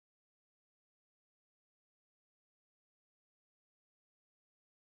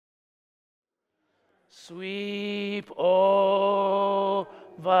Sweep over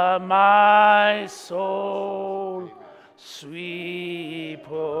my soul, sweep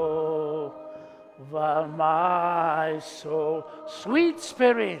over my soul. Sweet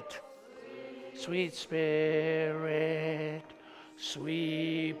Spirit, sweet Spirit,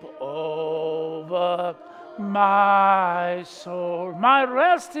 sweep over my soul. My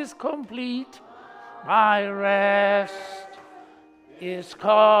rest is complete, my rest is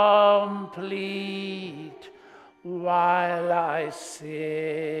complete while I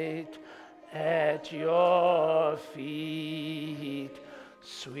sit at your feet.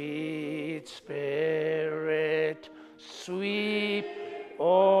 Sweet Spirit, sweep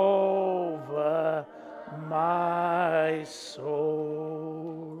over my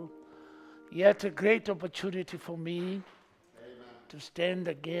soul. Yet a great opportunity for me to stand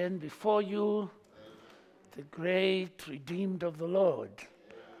again before you, the great redeemed of the Lord.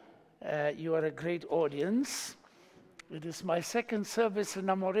 You are a great audience. It is my second service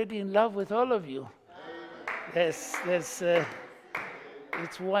and I'm already in love with all of you. It's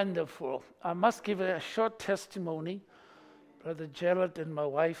wonderful. I must give a short testimony. Brother Gerald and my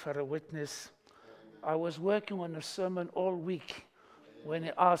wife are a witness. I was working on a sermon all week when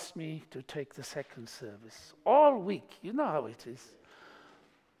he asked me to take the second service. All week. You know how it is.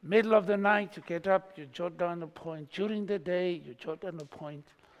 Middle of the night, you get up, you jot down a point. During the day, you jot down a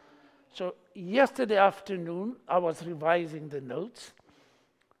point. So yesterday afternoon, I was revising the notes.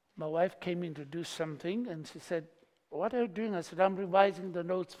 My wife came in to do something, and she said, "What are you doing?" I said, "I'm revising the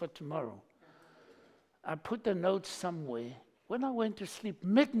notes for tomorrow." I put the notes somewhere. When I went to sleep,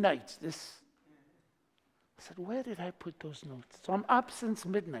 midnight, I said, "Where did I put those notes?" So I'm up since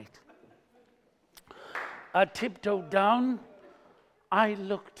midnight. I tiptoed down. I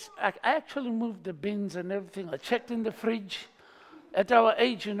looked. I actually moved the bins and everything. I checked in the fridge. At our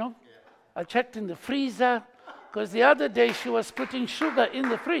age, you know. I checked in the freezer, because the other day she was putting sugar in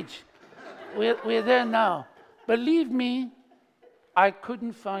the fridge. We're there now. Believe me, I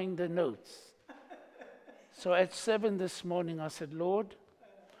couldn't find the notes. So at 7 this morning, I said, "Lord,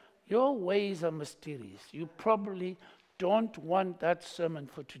 your ways are mysterious. You probably don't want that sermon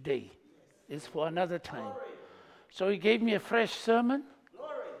for today. It's for another time." So he gave me a fresh sermon,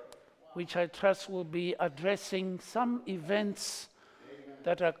 which I trust will be addressing some events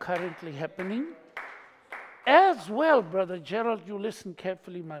that are currently happening. As well, Brother Gerald, you listen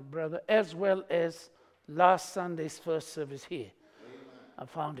carefully, my brother, as well as last Sunday's first service here. I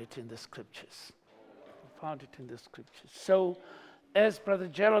found it in the scriptures. So, as Brother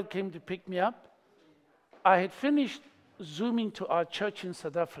Gerald came to pick me up, I had finished zooming to our church in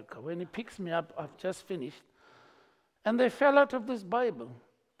South Africa. When he picks me up, I've just finished. And they fell out of this Bible,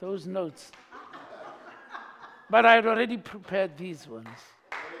 those notes. But I had already prepared these ones.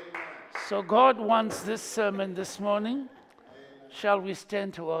 So God wants this sermon this morning. Shall we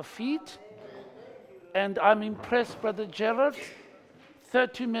stand to our feet? And I'm impressed, Brother Gerald.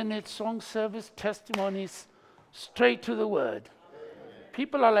 30-minute song service, testimonies, straight to the word.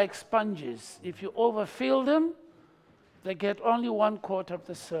 People are like sponges. If you overfill them, they get only 1/4 of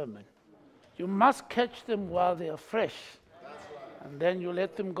the sermon. You must catch them while they are fresh. And then you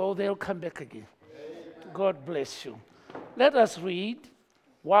let them go, they'll come back again. God bless you. Let us read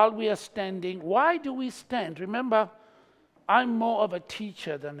while we are standing. Why do we stand? Remember, I'm more of a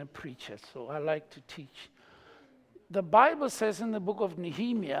teacher than a preacher, so I like to teach. The Bible says in the book of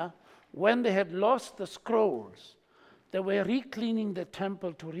Nehemiah, when they had lost the scrolls, they were re-cleaning the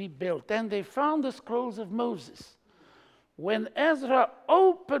temple to rebuild. Then they found the scrolls of Moses. When Ezra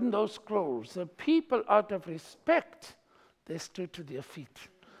opened those scrolls, the people, out of respect, they stood to their feet.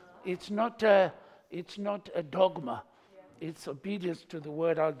 It's not a dogma. It's obedience to the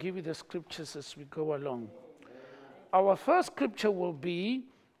word. I'll give you the scriptures as we go along. Our first scripture will be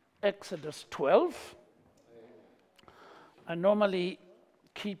Exodus 12. I normally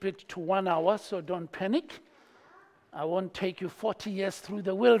keep it to 1 hour, so don't panic. I won't take you 40 years through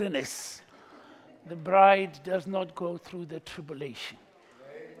the wilderness. The bride does not go through the tribulation.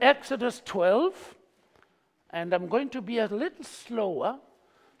 Exodus 12, and I'm going to be a little slower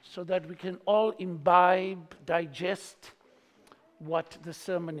so that we can all imbibe, digest what the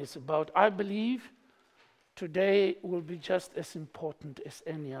sermon is about. I believe today will be just as important as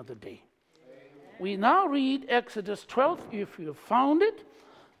any other day. We now read Exodus 12, if you have found it,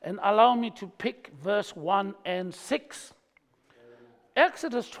 and allow me to pick verse 1 and 6.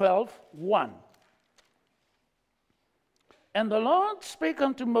 Exodus 12, 1. And the Lord spake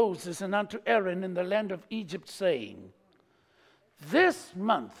unto Moses and unto Aaron in the land of Egypt, saying, this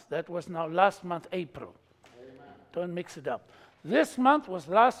month, that was now last month, April. Amen. Don't mix it up. This month was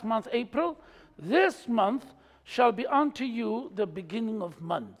last month, April. This month shall be unto you the beginning of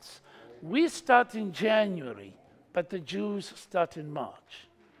months. We start in January, but the Jews start in March.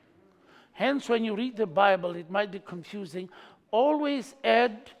 Hence, when you read the Bible, it might be confusing. Always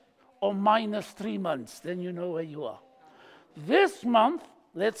add or minus 3 months, then you know where you are. This month,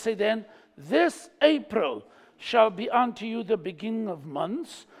 let's say then, this April shall be unto you the beginning of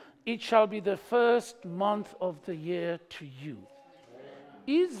months. It shall be the first month of the year to you.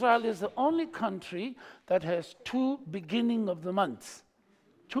 Israel is the only country that has 2 beginning of the months.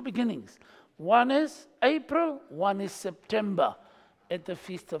 2 beginnings. One is April, one is September at the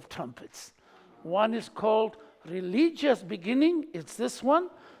Feast of Trumpets. One is called religious beginning, it's this one.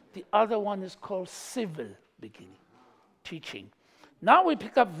 The other one is called civil beginning, teaching. Now we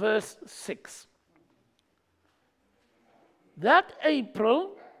pick up verse 6. That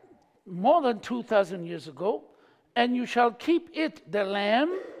April, more than 2,000 years ago, and you shall keep it, the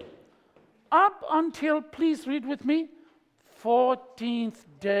lamb, up until, please read with me, 14th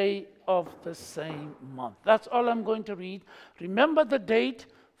day of the same month. That's all I'm going to read. Remember the date,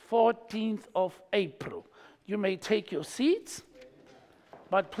 14th of April. You may take your seats,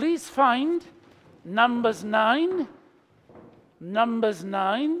 but please find Numbers 9,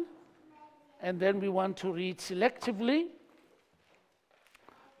 and then we want to read selectively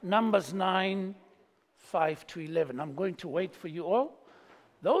Numbers 9, 5 to 11. I'm going to wait for you all.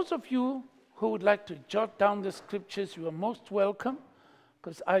 Those of you who would like to jot down the scriptures, you are most welcome,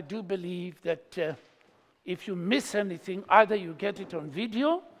 because I do believe that if you miss anything, either you get it on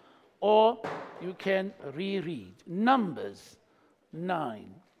video or you can reread. Numbers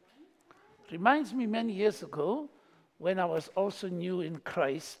 9. Reminds me many years ago when I was also new in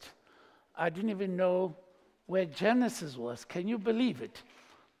Christ, I didn't even know where Genesis was. Can you believe it?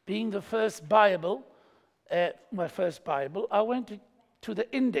 Being the first Bible, my first Bible, I went to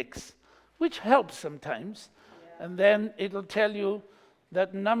the index, which helps sometimes. Yeah. And then it'll tell you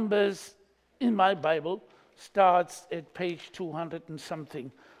that Numbers in my Bible starts at page 200 and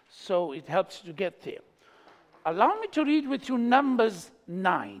something. So it helps to get there. Allow me to read with you Numbers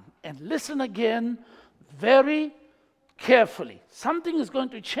 9 and listen again very carefully. Something is going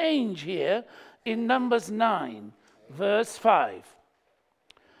to change here in Numbers 9, verse 5.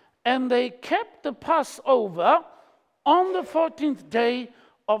 And they kept the Passover on the 14th day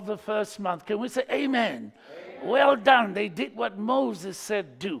of the first month. Can we say amen? Amen. Well done. They did what Moses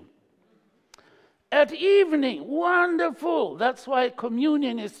said do. At evening, wonderful. That's why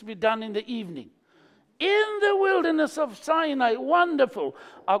communion is to be done in the evening. In the wilderness of Sinai, wonderful.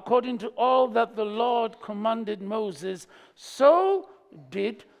 According to all that the Lord commanded Moses, so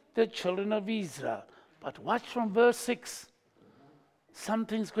did the children of Israel. But watch from verse 6.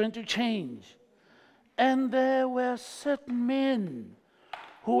 Something's going to change. And there were certain men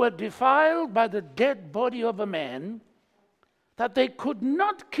who were defiled by the dead body of a man, that they could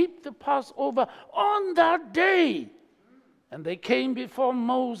not keep the Passover on that day. And they came before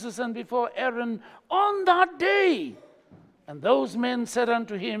Moses and before Aaron on that day. And those men said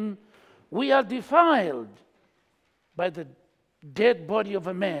unto him, we are defiled by the dead body of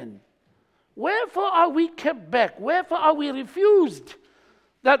a man. Wherefore are we kept back? Wherefore are we refused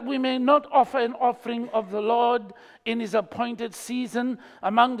that we may not offer an offering of the Lord in his appointed season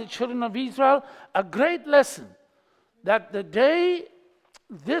among the children of Israel? A great lesson, that the day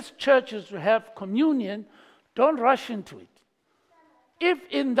this church is to have communion, don't rush into it. If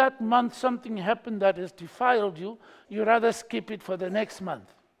in that month something happened that has defiled you, you rather skip it for the next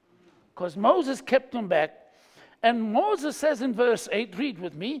month. Because Moses kept them back. And Moses says in verse 8, read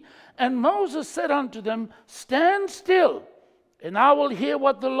with me, and Moses said unto them, stand still, and I will hear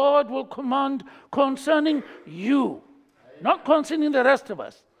what the Lord will command concerning you. Not concerning the rest of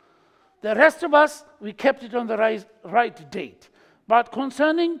us. The rest of us, we kept it on the right date. But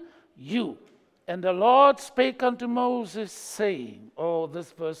concerning you. And the Lord spake unto Moses, saying,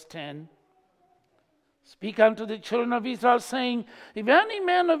 this verse 10. Speak unto the children of Israel, saying, if any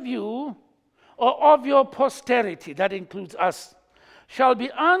man of you, or of your posterity, that includes us, shall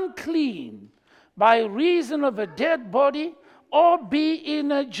be unclean by reason of a dead body, or be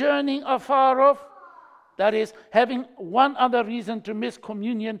in a journey afar off, that is, having one other reason to miss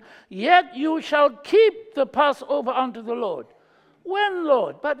communion, yet you shall keep the Passover unto the Lord. When,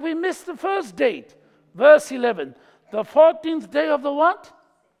 Lord? But we missed the first date. Verse 11. The 14th day of the what?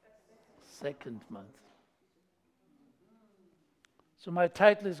 Second month. So my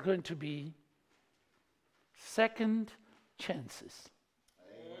title is going to be Second Chances.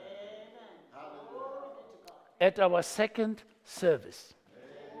 At our second service.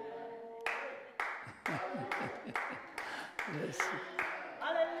 Yes.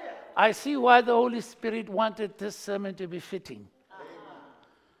 I see why the Holy Spirit wanted this sermon to be fitting.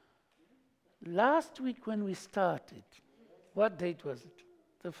 Last week when we started, what date was it?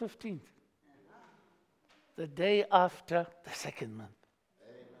 The 15th. The day after the second month.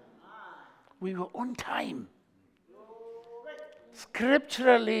 We were on time.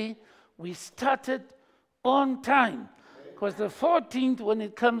 Scripturally, we started on time. Because the 14th, when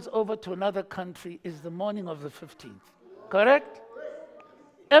it comes over to another country, is the morning of the 15th. Correct?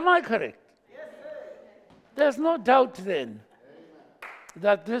 Am I correct? There's no doubt then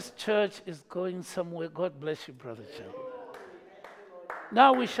that this church is going somewhere. God bless you, Brother Joe.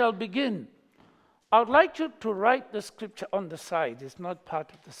 Now we shall begin. I would like you to write the scripture on the side. It's not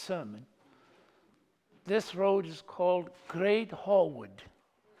part of the sermon. This road is called Great Horwood.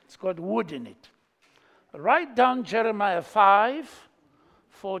 It's got wood in it. Write down Jeremiah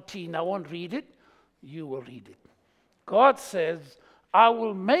 5:14. I won't read it. You will read it. God says, I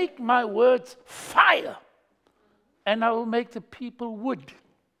will make my words fire, and I will make the people wood.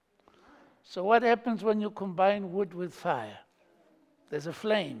 So what happens when you combine wood with fire? There's a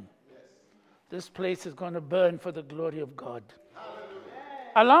flame. This place is going to burn for the glory of God.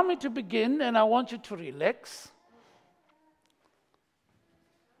 Allow me to begin, and I want you to relax.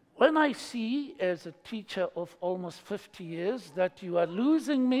 When I see, as a teacher of almost 50 years, that you are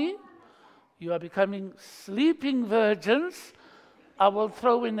losing me, you are becoming sleeping virgins, I will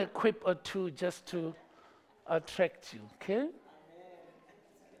throw in a quip or two just to attract you, okay?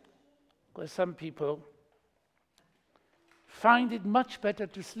 Because some people find it much better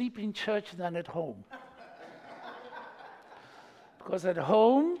to sleep in church than at home. Because at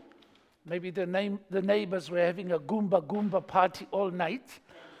home, maybe the neighbors were having a Goomba party all night.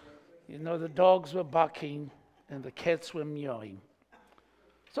 You know, the dogs were barking and the cats were meowing.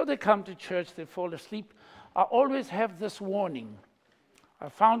 So they come to church, they fall asleep. I always have this warning. I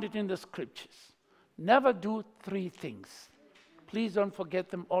found it in the scriptures. Never do 3 things. Please don't forget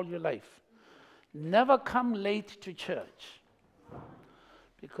them all your life. Never come late to church.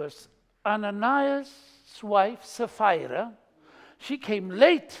 Because Ananias' wife, Sapphira, she came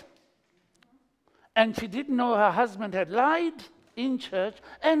late. And she didn't know her husband had lied in church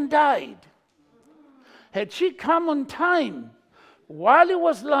and died. Had she come on time, while he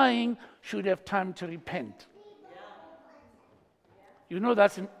was lying, she would have time to repent. You know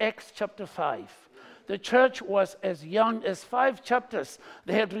that's in Acts chapter 5. The church was as young as 5 chapters.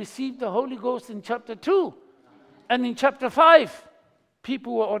 They had received the Holy Ghost in chapter 2. And in chapter 5,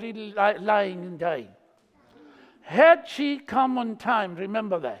 people were already lying and dying. Had she come on time,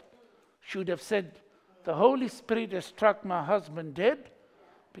 remember that, she would have said, the Holy Spirit has struck my husband dead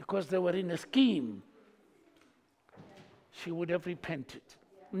because they were in a scheme. She would have repented.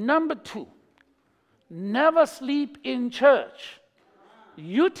 Number 2, never sleep in church.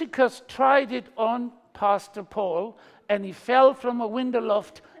 Eutychus tried it on Pastor Paul, and he fell from a window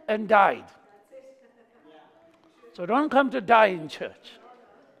loft and died. So don't come to die in church.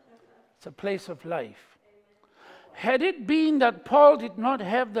 It's a place of life. Had it been that Paul did not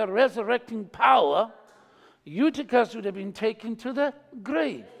have the resurrecting power, Eutychus would have been taken to the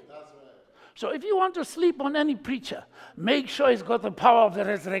grave. So if you want to sleep on any preacher, make sure he's got the power of the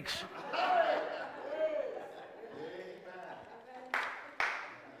resurrection.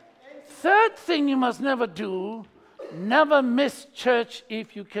 Third thing you must never do, never miss church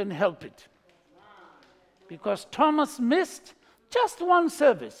if you can help it. Because Thomas missed just one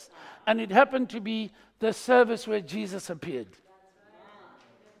service, and it happened to be the service where Jesus appeared.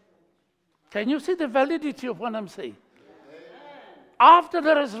 Can you see the validity of what I'm saying? After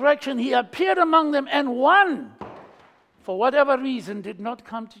the resurrection, he appeared among them, and one, for whatever reason, did not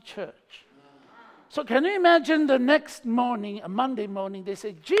come to church. So can you imagine the next morning, a Monday morning, they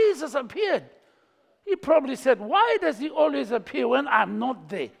say, Jesus appeared. He probably said, why does he always appear when I'm not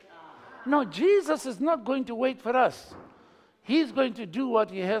there? No, Jesus is not going to wait for us. He's going to do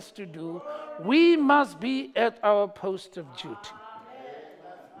what he has to do. We must be at our post of duty.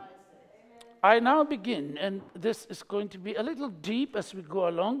 I now begin, and this is going to be a little deep as we go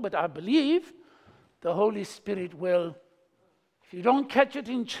along, but I believe the Holy Spirit will, if you don't catch it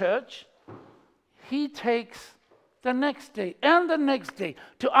in church, he takes the next day and the next day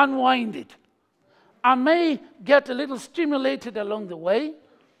to unwind it. I may get a little stimulated along the way.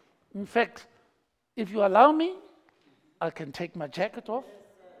 In fact, if you allow me, I can take my jacket off.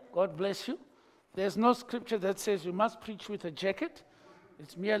 God bless you. There's no scripture that says you must preach with a jacket.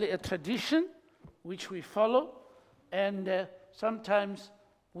 It's merely a tradition which we follow, and sometimes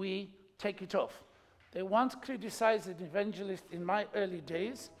we take it off. They once criticized an evangelist in my early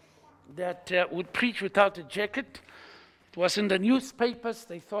days that would preach without a jacket, It was in the newspapers.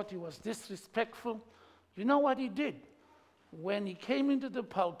 They thought he was disrespectful. You know what he did? When he came into the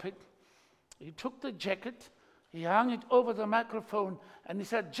pulpit, he took the jacket, he hung it over the microphone, and he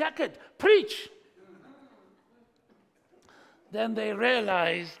said, "Jacket, preach!" Then they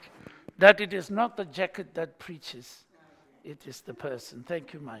realized that it is not the jacket that preaches, it is the person.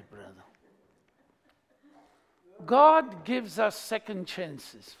 Thank you, my brother. God gives us second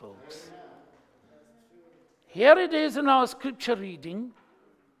chances, folks. Here it is in our scripture reading.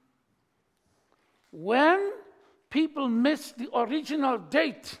 When people missed the original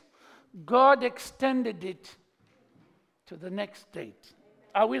date, God extended it to the next date.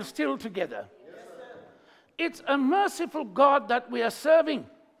 Are we still together? Yes, it's a merciful God that we are serving.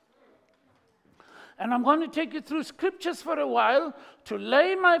 And I'm going to take you through scriptures for a while to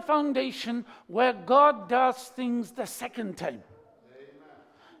lay my foundation where God does things the second time. Amen.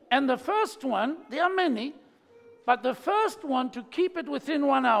 And the first one, there are many, but the first one, to keep it within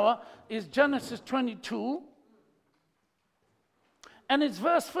 1 hour, is Genesis 22. And it's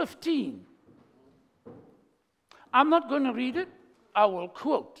verse 15. I'm not going to read it. I will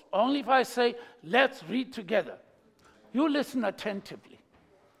quote. Only if I say, let's read together. You listen attentively.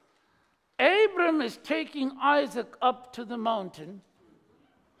 Abram is taking Isaac up to the mountain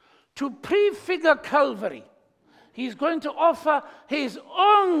to prefigure Calvary. He's going to offer his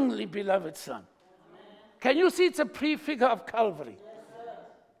only beloved son. Can you see it's a prefigure of Calvary?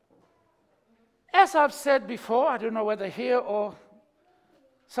 As I've said before, I don't know whether here or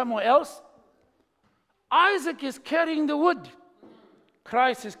somewhere else, Isaac is carrying the wood.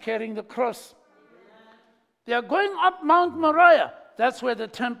 Christ is carrying the cross. They are going up Mount Moriah. That's where the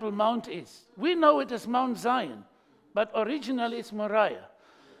Temple Mount is. We know it as Mount Zion, but originally it's Moriah.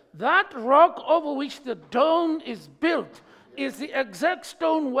 That rock over which the dome is built is the exact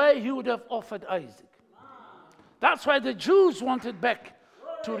stone where he would have offered Isaac. That's why the Jews wanted back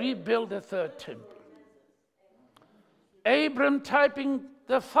to rebuild the third temple. Abram, typing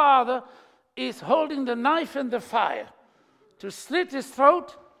the father, is holding the knife and the fire to slit his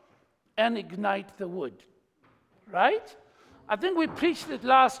throat and ignite the wood. Right? I think we preached it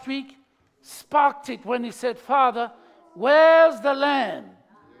last week, sparked it when he said, "Father, where's the lamb?"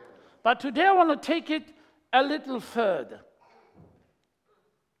 But today I want to take it a little further.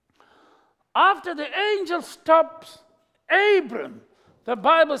 After the angel stops Abram, the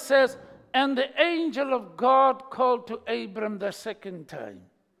Bible says, and the angel of God called to Abram the second time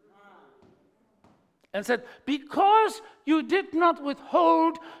and said, "Because you did not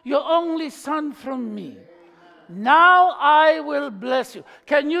withhold your only son from me, now I will bless you."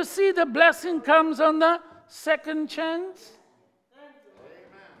 Can you see the blessing comes on the second chance?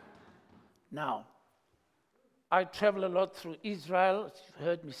 Now, I travel a lot through Israel, as you've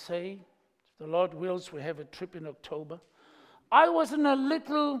heard me say. If the Lord wills, we have a trip in October. I was in a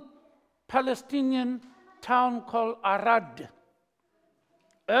little Palestinian town called Arad.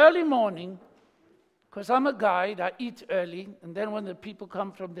 Early morning, because I'm a guide, I eat early, and then when the people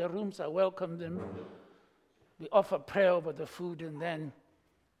come from their rooms, I welcome them. We offer prayer over the food and then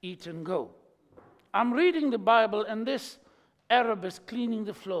eat and go. I'm reading the Bible, and this Arab is cleaning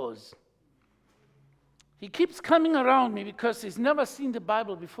the floors. He keeps coming around me because he's never seen the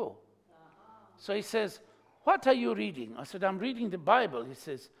Bible before. So he says, "What are you reading?" I said, "I'm reading the Bible." He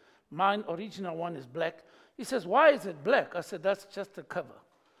says, "Mine original one is black." He says, "Why is it black?" I said, "That's just the cover.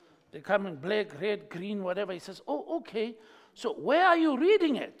 They come in black, red, green, whatever." He says, "Oh, okay. So where are you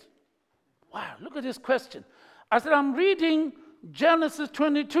reading it?" Wow, look at this question. I said, "I'm reading Genesis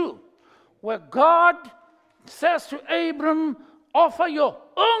 22, where God says to Abram, 'Offer your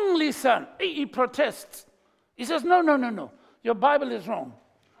only son.'" He protests. He says, no, your Bible is wrong.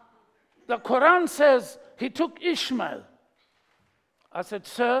 The Quran says he took Ishmael. I said,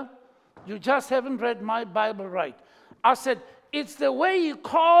 "Sir, you just haven't read my Bible right." I said, "It's the way you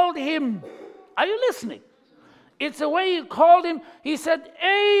called him." Are you listening? It's the way you called him. He said,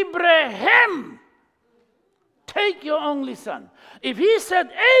 "Abraham, take your only son." If he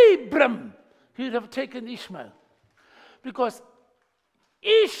said Abram, he would have taken Ishmael. Because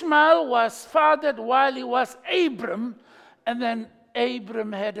Ishmael was fathered while he was Abram, and then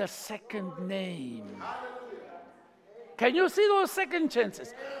Abram had a second name. Can you see those second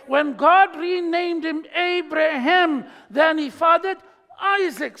chances? When God renamed him Abraham, then he fathered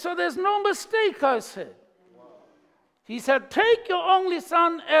Isaac. So there's no mistake, I said. He said, "Take your only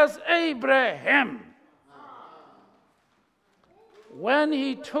son as Abraham." When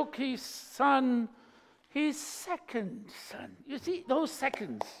he took his son, his second son. You see, those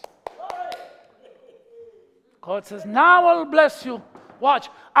seconds. God says, "Now I'll bless you. Watch,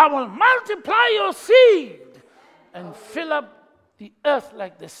 I will multiply your seed and fill up the earth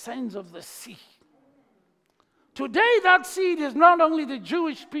like the sands of the sea. Today, that seed is not only the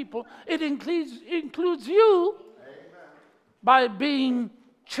Jewish people, it includes you. Amen. By being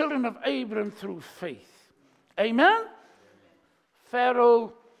children of Abraham through faith. Amen?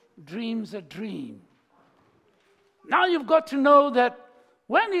 Pharaoh dreams a dream. Now you've got to know that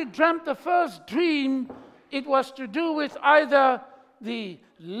when he dreamt the first dream, it was to do with either the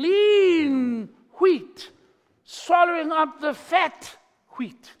lean wheat swallowing up the fat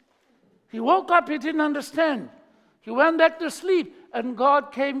wheat. He woke up, he didn't understand. He went back to sleep, and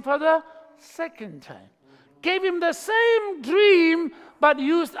God came for the second time. Gave him the same dream, but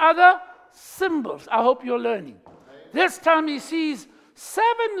used other symbols. I hope you're learning. This time he sees 7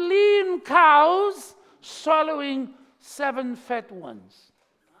 lean cows swallowing 7 fat ones.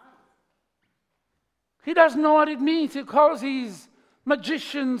 He doesn't know what it means. He calls these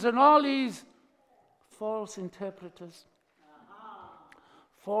magicians and all these false interpreters.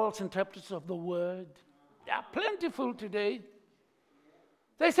 False interpreters of the word. They are plentiful today.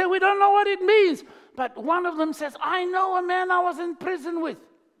 They say, we don't know what it means. But one of them says, I know a man I was in prison with.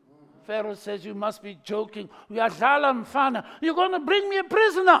 Pharaoh says, you must be joking. You're going to bring me a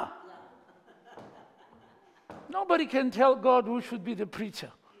prisoner. Nobody can tell God who should be the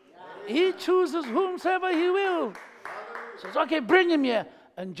preacher. He chooses whomsoever he will. Says, okay, bring him here.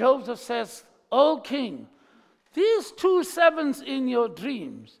 And Joseph says, O king, these 2 sevens in your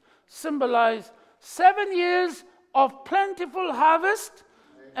dreams symbolize 7 years of plentiful harvest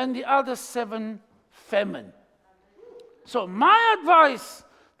and the other 7 famine. So my advice,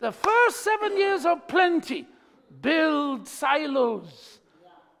 the first 7 years of plenty, build silos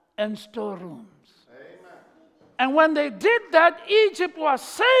and storerooms. And when they did that, Egypt was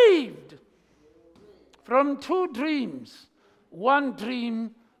saved from 2 dreams. 1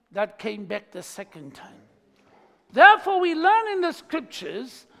 dream that came back the second time. Therefore, we learn in the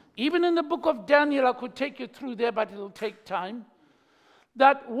scriptures, even in the book of Daniel, I could take you through there, but it'll take time,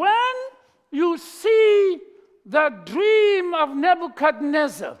 that when you see the dream of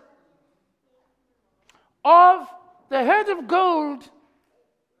Nebuchadnezzar of the head of gold,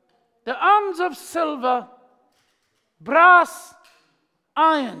 the arms of silver, brass,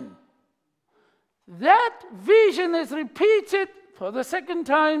 iron, that vision is repeated for the second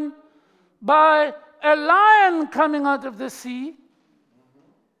time by a lion coming out of the sea,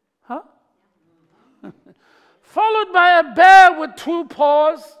 followed by a bear with 2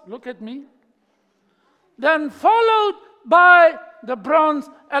 paws, look at me, then followed by the bronze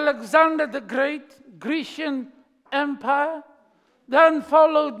Alexander the Great, Grecian Empire, then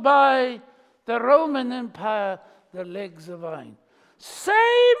followed by the Roman Empire, the legs of iron. Same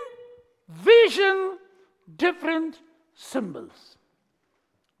vision, different symbols.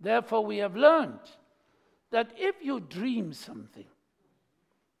 Therefore, we have learned that if you dream something,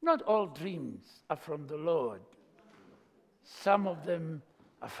 not all dreams are from the Lord. Some of them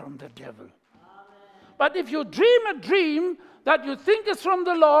are from the devil. But if you dream a dream that you think is from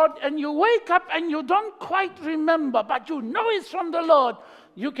the Lord and you wake up and you don't quite remember, but you know it's from the Lord,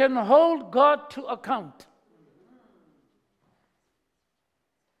 you can hold God to account.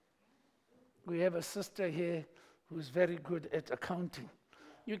 We have a sister here who's very good at accounting.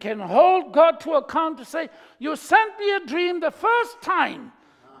 You can hold God to account to say, you sent me a dream the first time.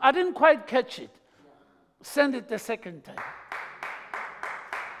 I didn't quite catch it. Send it the second time.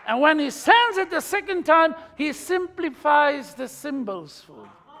 And when he sends it the second time, he simplifies the symbols for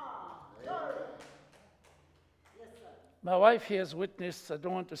you. My wife here has witnessed, I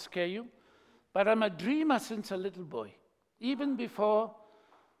don't want to scare you, but I'm a dreamer since a little boy, even before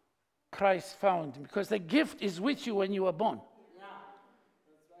Christ found me, because the gift is with you when you were born. Yeah,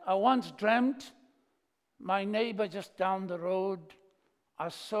 that's right. I once dreamt my neighbor just down the road, I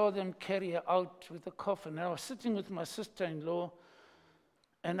saw them carry her out with a coffin. And I was sitting with my sister-in-law,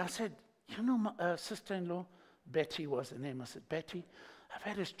 and I said, you know, my sister-in-law, Betty was her name. I said, Betty, I've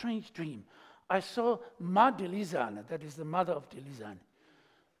had a strange dream. I saw Ma Delizana, that is the mother of Delizana.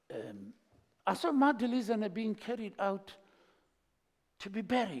 I saw Ma Delizana being carried out to be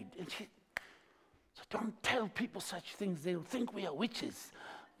buried. And she said, don't tell people such things. They'll think we are witches.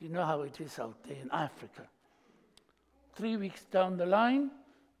 You know how it is out there in Africa. 3 weeks down the line,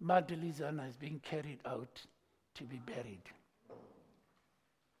 Ma Delizana is being carried out to be buried.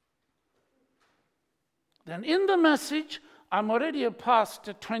 Then in the message, I'm already a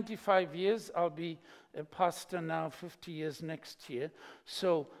pastor 25 years. I'll be a pastor now 50 years next year.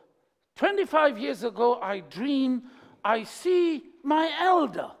 So 25 years ago, I see my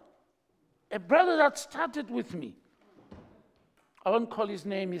elder, a brother that started with me. I won't call his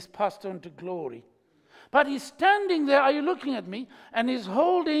name, he's passed on to glory. But he's standing there, are you looking at me? And he's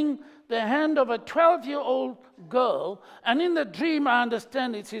holding the hand of a 12-year-old girl, and in the dream I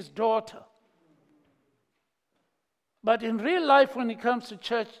understand it's his daughter. But in real life, when he comes to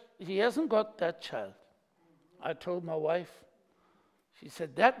church, he hasn't got that child. I told my wife, she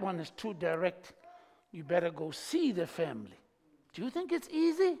said, that one is too direct. You better go see the family. Do you think it's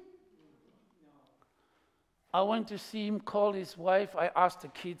easy? I went to see him, call his wife. I asked the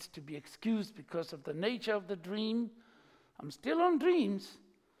kids to be excused because of the nature of the dream. I'm still on dreams.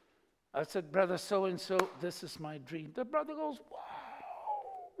 I said, brother so-and-so, this is my dream. The brother goes, wow.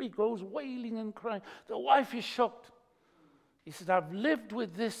 He goes wailing and crying. The wife is shocked. He said, I've lived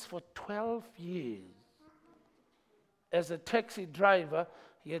with this for 12 years. As a taxi driver,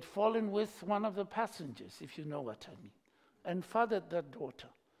 he had fallen with one of the passengers, if you know what I mean, and fathered that daughter.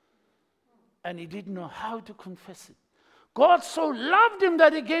 And he didn't know how to confess it. God so loved him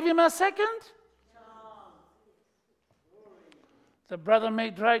that he gave him a second. The brother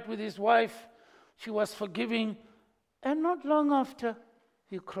made right with his wife. She was forgiving. And not long after,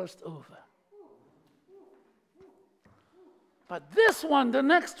 he crossed over. But this one, the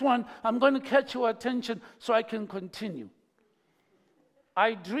next one, I'm going to catch your attention so I can continue.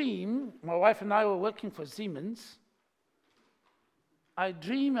 I dream, my wife and I were working for Siemens. I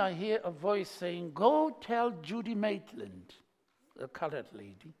dream I hear a voice saying, go tell Judy Maitland, a colored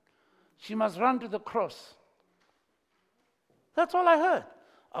lady, she must run to the cross. That's all I heard.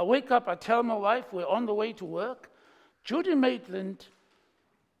 I wake up, I tell my wife, we're on the way to work. Judy Maitland,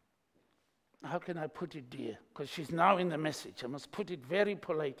 how can I put it, dear? Because she's now in the message. I must put it very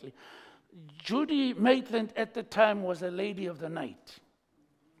politely. Judy Maitland at the time was a lady of the night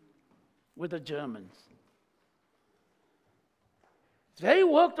with the Germans. They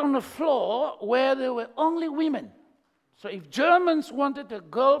worked on a floor where there were only women. So if Germans wanted a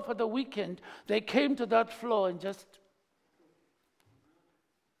girl for the weekend, they came to that floor and just...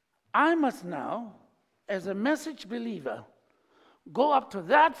 I must now, as a message believer, go up to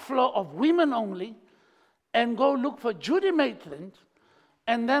that floor of women only and go look for Judy Maitland.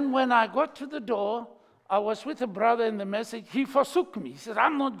 And then when I got to the door, I was with a brother in the message. He forsook me. He said,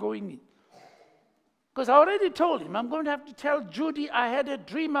 I'm not going in. Because I already told him, I'm going to have to tell Judy I had a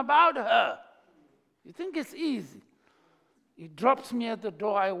dream about her. You think it's easy? He drops me at the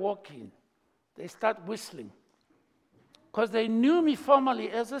door, I walk in. They start whistling. Because they knew me formerly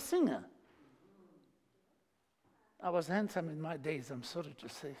as a singer. I was handsome in my days, I'm sorry to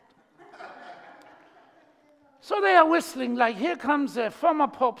say. So they are whistling like, here comes a former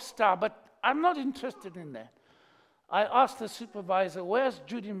pop star, but I'm not interested in that. I asked the supervisor, where's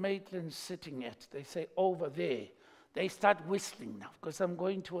Judy Maitland sitting at? They say, over there. They start whistling now, because I'm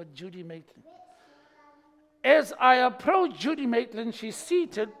going toward Judy Maitland. As I approach Judy Maitland, she's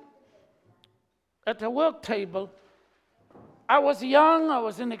seated at a work table. I was young, I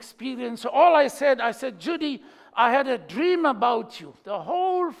was inexperienced, so all I said, Judy, I had a dream about you. The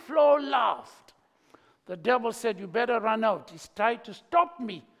whole floor laughed. The devil said, you better run out. He's tried to stop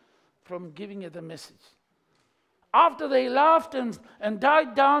me from giving you the message. After they laughed and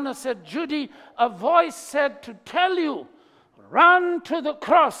died down, I said, Judy, a voice said to tell you, run to the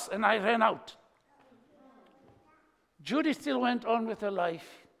cross, and I ran out. Judy still went on with her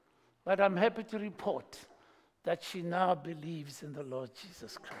life, but I'm happy to report that she now believes in the Lord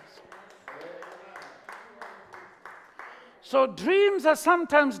Jesus Christ. So dreams are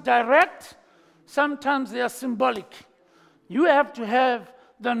sometimes direct, sometimes they are symbolic. You have to have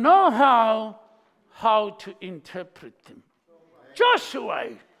the know-how to interpret them. Joshua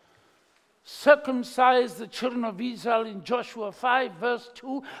circumcised the children of Israel in Joshua 5 verse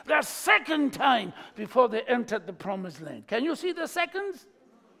 2 the second time before they entered the promised land. Can you see the seconds?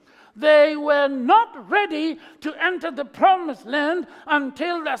 They were not ready to enter the promised land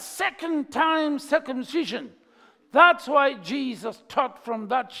until the second time circumcision. That's why Jesus taught from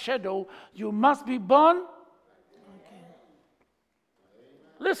that shadow, you must be born again.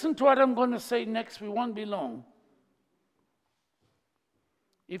 Listen to what I'm going to say next, we won't be long.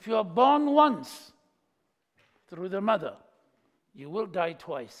 If you are born once through the mother, you will die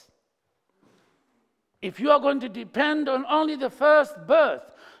twice. If you are going to depend on only the first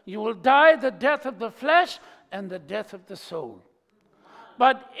birth, you will die the death of the flesh and the death of the soul.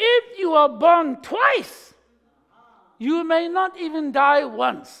 But if you are born twice, you may not even die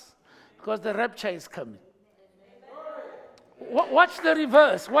once, because the rapture is coming. Watch the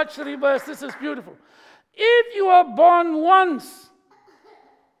reverse. Watch the reverse. This is beautiful. If you are born once,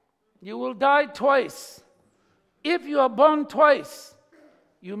 you will die twice. If you are born twice,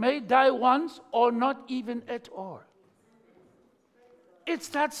 you may die once or not even at all. It's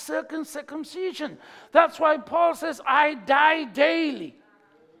that circumcision. That's why Paul says, I die daily.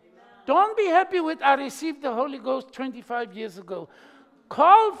 Don't be happy with, I received the Holy Ghost 25 years ago.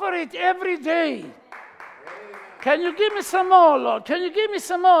 Call for it every day. Can you give me some more, Lord? Can you give me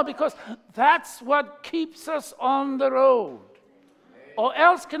some more? Because that's what keeps us on the road. Or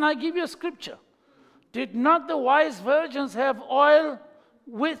else, can I give you a scripture? Did not the wise virgins have oil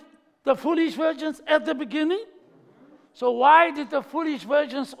with the foolish virgins at the beginning? So why did the foolish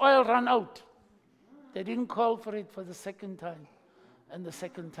virgins' oil run out? They didn't call for it for the second time, and the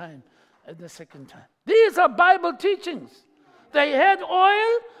second time, and the second time. These are Bible teachings. They had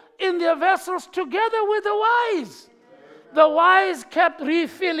oil in their vessels together with the wise. The wise kept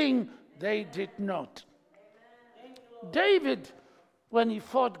refilling. They did not. David, when he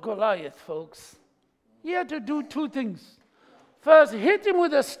fought Goliath, folks, he had to do two things. First, hit him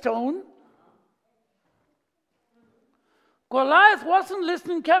with a stone. Goliath wasn't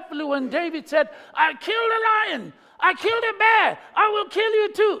listening carefully when David said, I killed a lion, I killed a bear, I will kill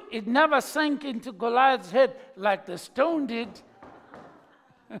you too. It never sank into Goliath's head like the stone did.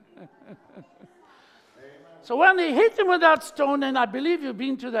 So when he hit him with that stone, and I believe you've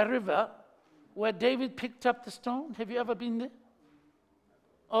been to the river where David picked up the stone. Have you ever been there?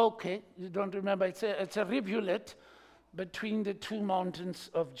 Okay, you don't remember. It's a rivulet between the two mountains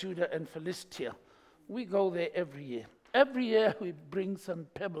of Judah and Philistia. We go there every year. Every year we bring some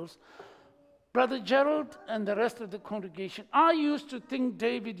pebbles. Brother Gerald and the rest of the congregation, I used to think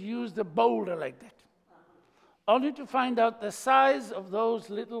David used a boulder like that. Only to find out the size of those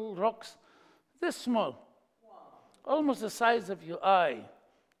little rocks, this small. Almost the size of your eye.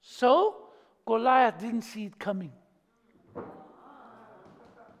 So, Goliath didn't see it coming.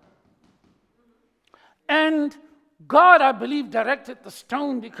 And God, I believe, directed the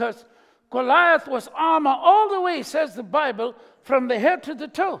stone because Goliath was armor all the way, says the Bible, from the head to the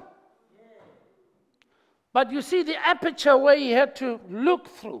toe. But you see the aperture where he had to look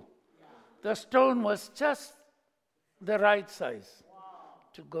through. The stone was just the right size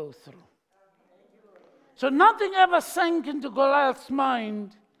to go through. So nothing ever sank into Goliath's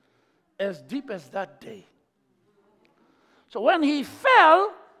mind as deep as that day. So when he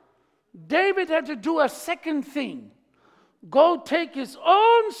fell, David had to do a second thing. Go take his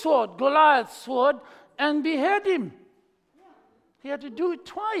own sword, Goliath's sword, and behead him. He had to do it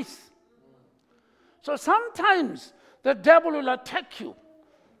twice. So sometimes the devil will attack you.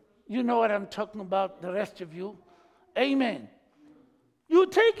 You know what I'm talking about, the rest of you. Amen. You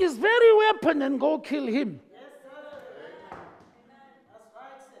take his very weapon and go kill him. Yes, sir. That's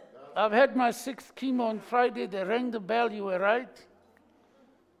right, sir. I've had my 6th chemo on Friday. They rang the bell. You were right.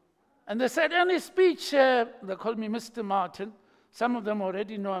 And they said, any speech, they called me Mr. Martin. Some of them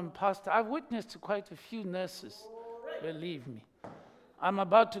already know I'm pastor. I've witnessed to quite a few nurses. Believe me. I'm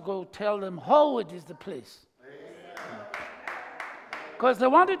about to go tell them Howard is the place. Because they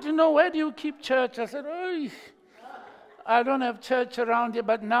wanted to know, where do you keep church? I said, oh, I don't have church around here.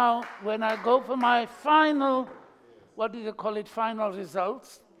 But now, when I go for my final, what do they call it, final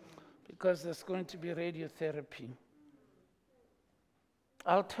results, because there's going to be radiotherapy,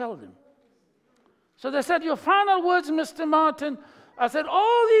 I'll tell them. So they said, your final words, Mr. Martin. I said,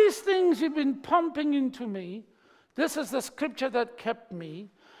 all these things you've been pumping into me, this is the scripture that kept me.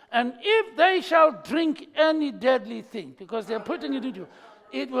 And if they shall drink any deadly thing, because they're putting it into you,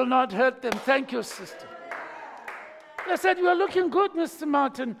 it will not hurt them. Thank you, sister. They said, you are looking good, Mr.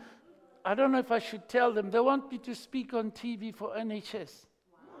 Martin. I don't know if I should tell them. They want me to speak on TV for NHS.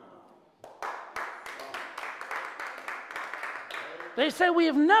 They say, we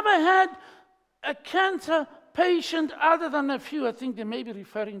have never had a cancer patient other than a few. I think they may be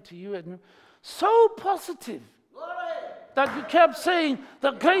referring to you. And so positive that you kept saying,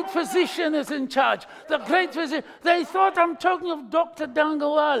 the great physician is in charge. The great physician. They thought I'm talking of Dr.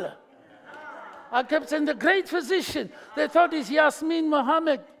 Dangawala. I kept saying, the great physician. They thought it's Yasmin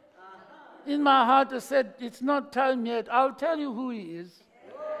Mohammed. In my heart, I said, it's not time yet. I'll tell you who he is.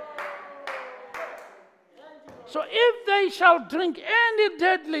 So if they shall drink any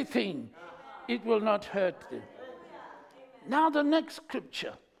deadly thing, it will not hurt them. Now the next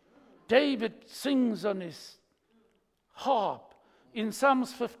scripture. David sings on his harp in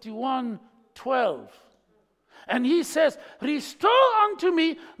Psalms 51:12. And he says, restore unto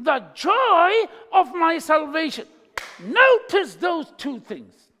me the joy of my salvation. Notice those two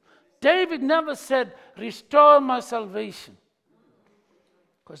things. David never said, restore my salvation.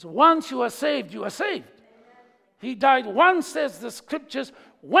 Because once you are saved, you are saved. He died once, says the scriptures,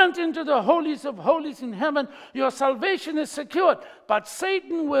 went into the holies of holies in heaven. Your salvation is secured. But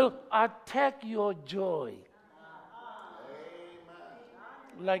Satan will attack your joy.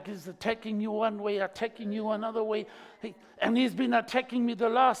 Like he's attacking you one way, attacking you another way. And he's been attacking me the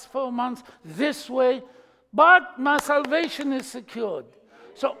last 4 months this way. But my salvation is secured.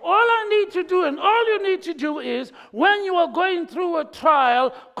 So all I need to do, and all you need to do is, when you are going through a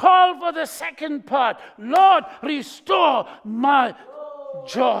trial, call for the second part. Lord, restore my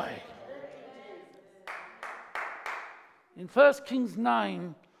joy. In 1 Kings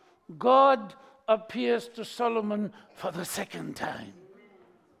 9, God appears to Solomon for the second time.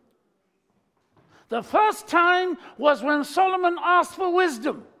 The first time was when Solomon asked for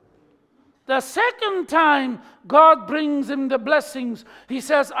wisdom. The second time, God brings him the blessings. He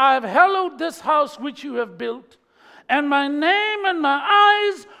says, I have hallowed this house which you have built, and my name and my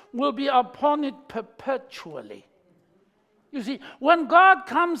eyes will be upon it perpetually. You see, when God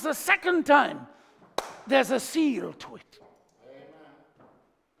comes the second time, there's a seal to it.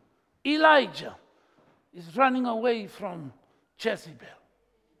 Elijah is running away from Jezebel.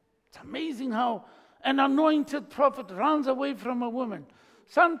 It's amazing how an anointed prophet runs away from a woman.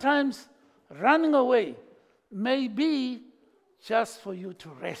 Sometimes running away may be just for you to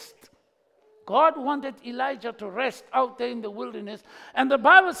rest. God wanted Elijah to rest out there in the wilderness. And the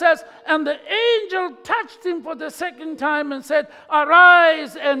Bible says, and the angel touched him for the second time and said,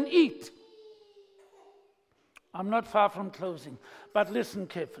 arise and eat. I'm not far from closing, but listen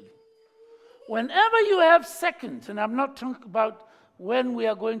carefully. Whenever you have seconds, and I'm not talking about when we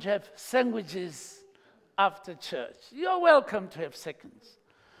are going to have sandwiches after church. You're welcome to have seconds.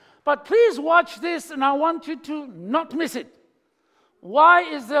 But please watch this, and I want you to not miss it. Why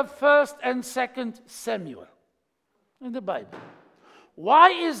is there 1st and 2nd Samuel in the Bible?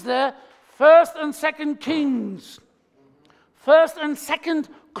 Why is there 1st and 2nd Kings, 1st and 2nd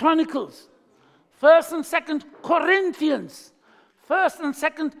Chronicles, 1st and 2nd Corinthians, 1st and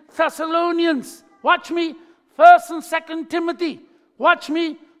 2nd Thessalonians? Watch me. 1st and 2nd Timothy. Watch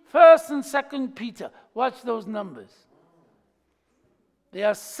me. 1st and 2nd Peter. Watch those numbers. There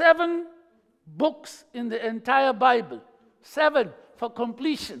are 7 books in the entire Bible. 7 for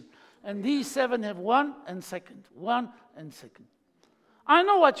completion. And these 7 have 1 and 2nd. 1 and 2nd. I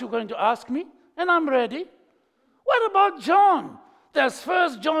know what you're going to ask me, and I'm ready. What about John? There's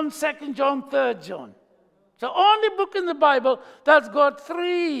 1st John, 2nd John, 3rd John. It's the only book in the Bible that's got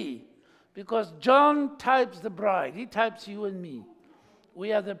 3. Because John types the bride. He types you and me.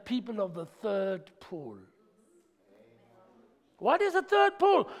 We are the people of the 3rd pool. What is the 3rd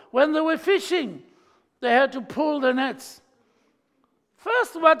pool? When they were fishing, they had to pull the nets.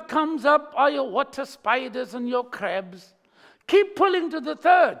 First, what comes up are your water spiders and your crabs. Keep pulling to the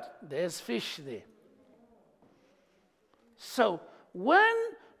 3rd. There's fish there. So, when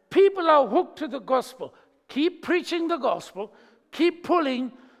people are hooked to the gospel, keep preaching the gospel, keep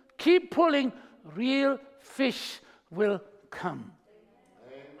pulling, real fish will come.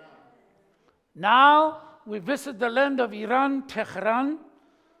 Amen. Now, we visit the land of Iran, Tehran.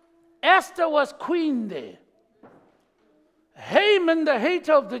 Esther was queen there. Haman, the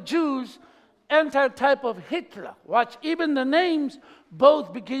hater of the Jews, anti-type of Hitler. Watch, even the names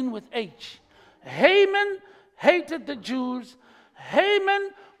both begin with H. Haman hated the Jews.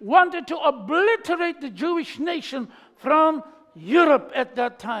 Haman wanted to obliterate the Jewish nation from Europe at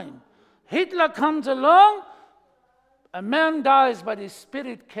that time. Hitler comes along, a man dies, but his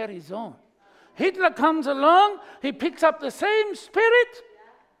spirit carries on. Hitler comes along, he picks up the same spirit,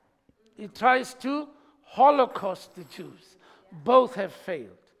 he tries to Holocaust the Jews. Both have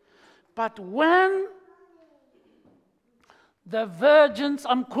failed. But when the virgins,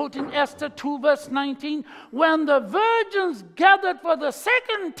 I'm quoting Esther 2 verse 19, when the virgins gathered for the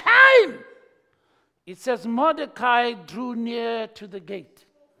second time, it says Mordecai drew near to the gate.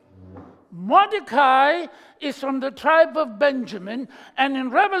 Mordecai is from the tribe of Benjamin, and in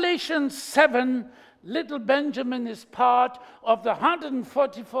Revelation 7, little Benjamin is part of the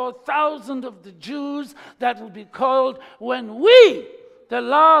 144,000 of the Jews that will be called when we, the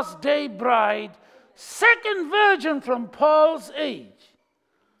last day bride, second virgin from Paul's age,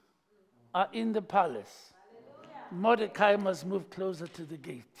 are in the palace. Mordecai must move closer to the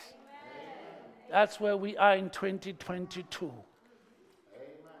gate. That's where we are in 2022.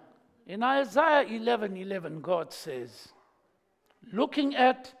 In Isaiah 11:11, God says, looking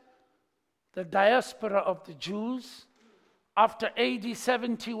at the diaspora of the Jews after AD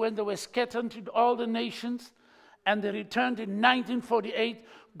 70, when they were scattered to all the nations, and they returned in 1948,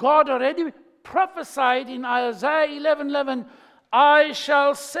 God already prophesied in Isaiah 11:11, I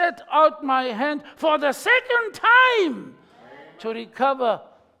shall set out my hand for the second time to recover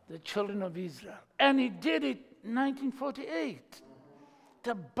the children of Israel. And he did it in 1948.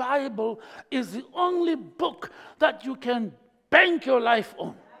 The Bible is the only book that you can bank your life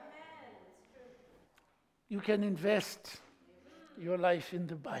on. You can invest your life in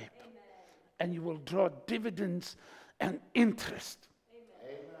the Bible, and you will draw dividends and interest.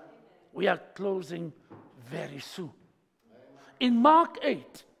 We are closing very soon. In Mark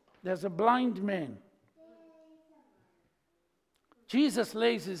 8, there's a blind man. Jesus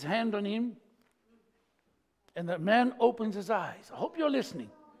lays his hand on him, and the man opens his eyes. I hope you're listening.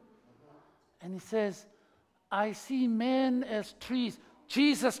 And he says, I see men as trees.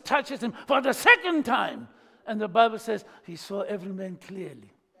 Jesus touches him for the second time. And the Bible says he saw every man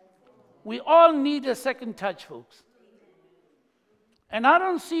clearly. We all need a second touch, folks. And I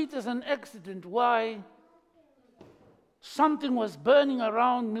don't see it as an accident why something was burning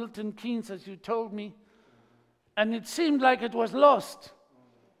around Milton Keynes, as you told me, and it seemed like it was lost.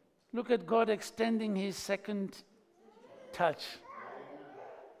 Look at God extending his second touch.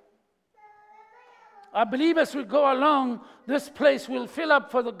 I believe as we go along, this place will fill up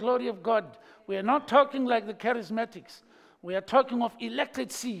for the glory of God. We are not talking like the charismatics. We are talking of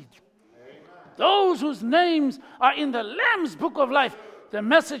elected seed. Those whose names are in the Lamb's book of life, the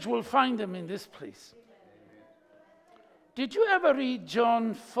message will find them in this place. Did you ever read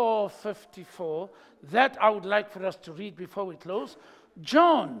John 4:54? That I would like for us to read before we close.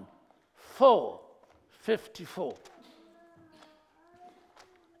 John 4:54.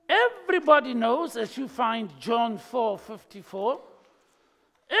 Everybody knows, as you find John 4:54,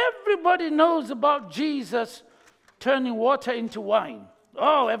 everybody knows about Jesus turning water into wine.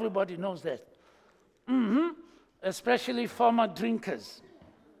 Oh, everybody knows that. Especially former drinkers.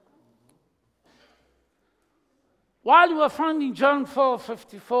 While you were finding John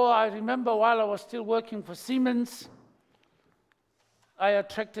 4:54, I remember while I was still working for Siemens, I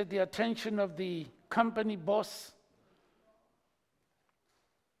attracted the attention of the company boss.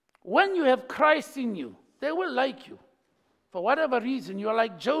 When you have Christ in you, they will like you. For whatever reason, you're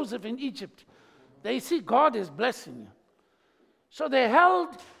like Joseph in Egypt. They see God is blessing you. So they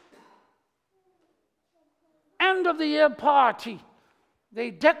held end of the year party. They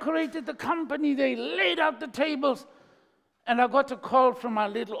decorated the company. They laid out the tables. And I got a call from our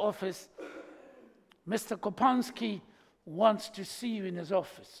little office. Mr. Kopansky wants to see you in his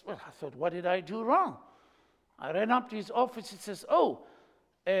office. Well, I thought, what did I do wrong? I ran up to his office. He says,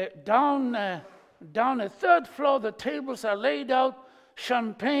 down a third floor, the tables are laid out,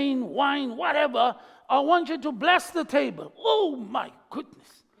 champagne, wine, whatever. I want you to bless the table. Oh, my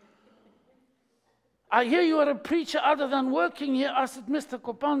goodness. I hear you are a preacher other than working here. I said, Mr.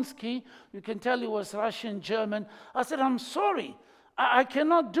 Kopansky, you can tell he was Russian, German. I said, I'm sorry. I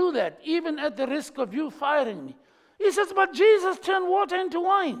cannot do that, even at the risk of you firing me. He says, but Jesus turned water into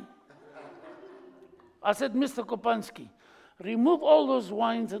wine. I said, Mr. Kopansky, remove all those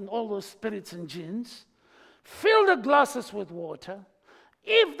wines and all those spirits and gins. Fill the glasses with water.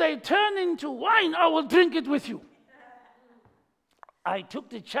 If they turn into wine, I will drink it with you. I took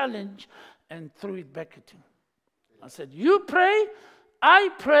the challenge and threw it back at him. I said, you pray, I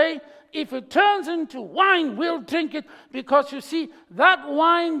pray. If it turns into wine, we'll drink it. Because you see, that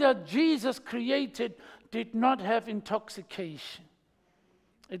wine that Jesus created did not have intoxication.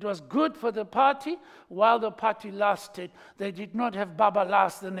 It was good for the party while the party lasted. They did not have Baba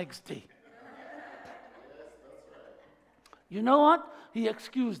last the next day. You know what? He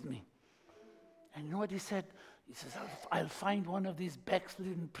excused me. And you know what he said? He says, I'll find one of these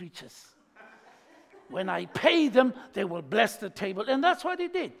backslidden preachers. When I pay them, they will bless the table. And that's what he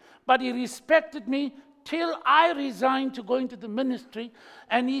did. But he respected me till I resigned to go into the ministry.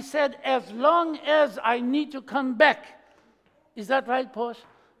 And he said, as long as I need to come back. Is that right, Posh?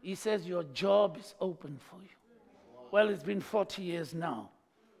 He says, your job is open for you. Well, it's been 40 years now.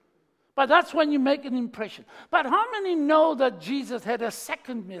 But that's when you make an impression. But how many know that Jesus had a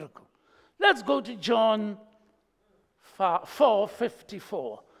second miracle? Let's go to John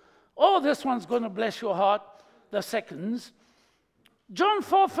 4:54. Oh, this one's going to bless your heart, the seconds. John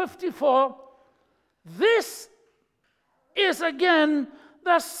 4:54, this is again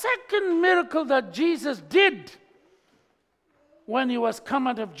the second miracle that Jesus did when he was come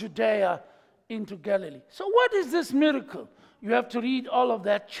out of Judea into Galilee. So what is this miracle? You have to read all of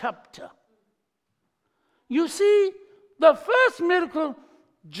that chapter. You see, the first miracle,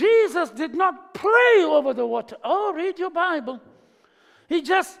 Jesus did not pray over the water. Oh, read your Bible. He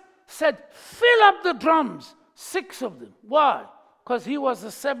just said, fill up the drums, 6 of them. Why? Because he was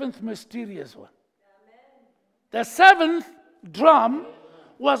the seventh mysterious one. Amen. The seventh drum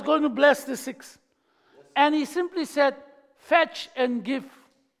was going to bless the 6. And he simply said, fetch and give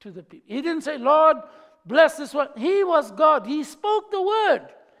to the people. He didn't say, Lord, bless this one. He was God. He spoke the word.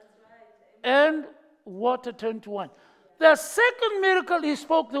 That's right. And water turned to wine. The second miracle he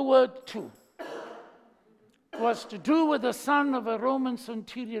spoke the word to was to do with the son of a Roman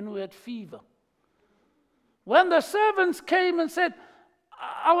centurion who had fever. When the servants came and said,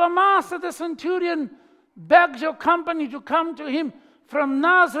 our master, the centurion, begs your company to come to him from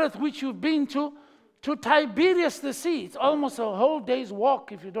Nazareth, which you've been to Tiberias the sea. It's almost a whole day's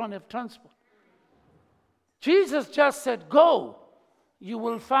walk if you don't have transport. Jesus just said, go, you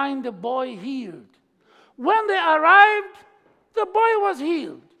will find the boy healed. When they arrived, the boy was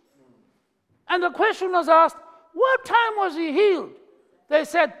healed. And the question was asked, what time was he healed? They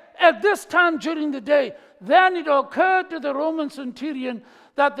said, at this time during the day. Then it occurred to the Roman centurion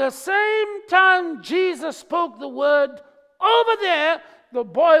that the same time Jesus spoke the word over there, the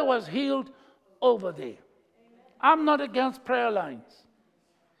boy was healed over there. I'm not against prayer lines.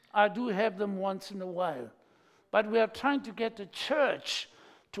 I do have them once in a while. But we are trying to get the church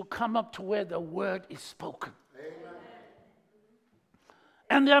to come up to where the word is spoken. Amen.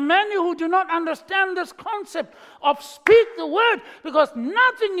 And there are many who do not understand this concept of speak the word, because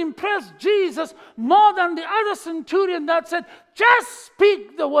nothing impressed Jesus more than the other centurion that said, just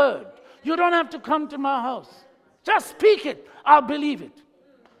speak the word. You don't have to come to my house. Just speak it. I'll believe it.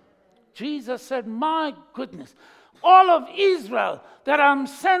 Jesus said, my goodness, all of Israel that I'm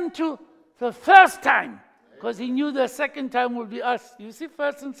sent to the first time, because he knew the second time will be us. You see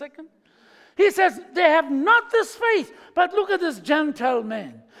first and second? He says, they have not this faith, but look at this Gentile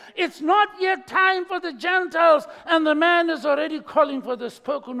man. It's not yet time for the Gentiles, and the man is already calling for the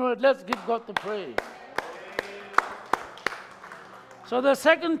spoken word. Let's give God the praise. So the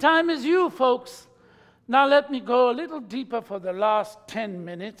second time is you, folks. Now let me go a little deeper for the last 10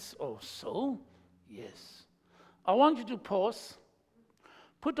 minutes or so. Yes. I want you to pause,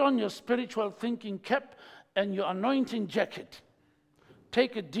 put on your spiritual thinking cap and your anointing jacket.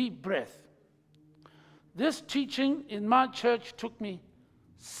 Take a deep breath. This teaching in my church took me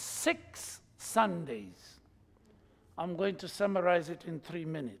 6 Sundays. I'm going to summarize it in 3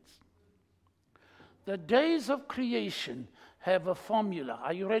 minutes. The days of creation have a formula.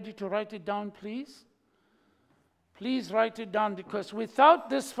 Are you ready to write it down, please? Please write it down, because without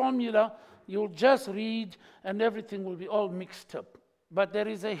this formula, you'll just read and everything will be all mixed up. But there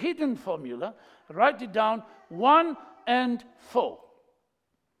is a hidden formula. Write it down, 1 and 4.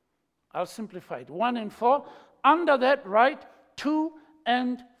 I'll simplify it. 1 and 4. Under that, write 2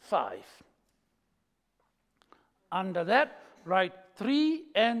 and 5. Under that, write 3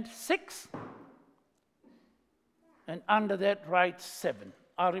 and 6. And under that, write 7.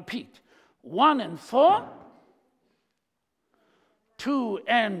 I'll repeat. 1 and 4. 2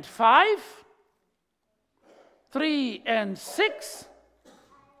 and 5. 3 and 6.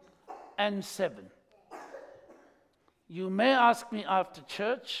 And 7. You may ask me after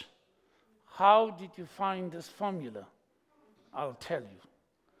church, how did you find this formula? I'll tell you.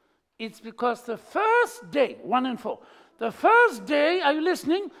 It's because the first day, 1 and 4, the first day, are you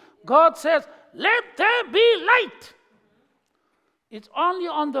listening? God says, let there be light. It's only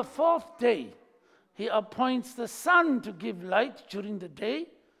on the 4th day he appoints the sun to give light during the day,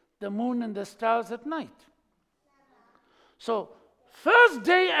 the moon and the stars at night. So, first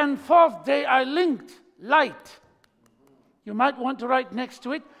day and 4th day I linked light. You might want to write next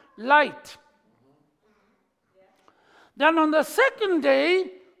to it, light. Then on the 2nd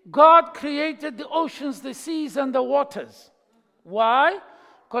day, God created the oceans, the seas, and the waters. Why?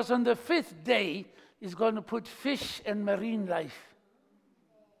 Because on the 5th day, he's going to put fish and marine life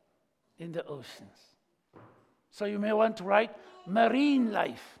in the oceans. So you may want to write marine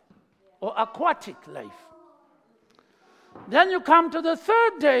life or aquatic life. Then you come to the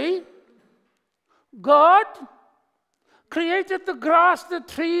 3rd day, God created the grass, the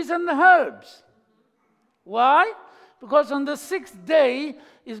trees, and the herbs. Why? Because on the 6th day,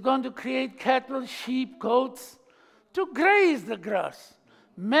 he's going to create cattle, sheep, goats to graze the grass,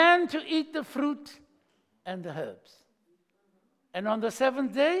 man to eat the fruit and the herbs. And on the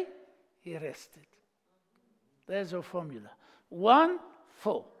 7th day, he rested. There's your formula. 1,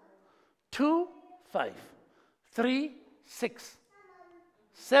 4. 2, 5. 3, 6.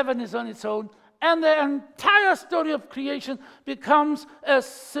 7 is on its own. And the entire story of creation becomes as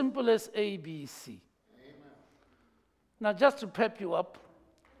simple as ABC. Now, just to pep you up,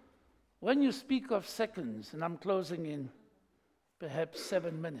 when you speak of seconds, and I'm closing in perhaps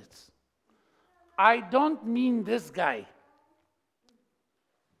 7 minutes, I don't mean this guy.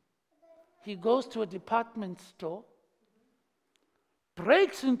 He goes to a department store,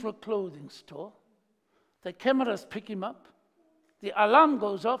 breaks into a clothing store, the cameras pick him up, the alarm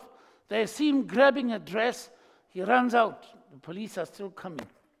goes off, they see him grabbing a dress, he runs out, the police are still coming.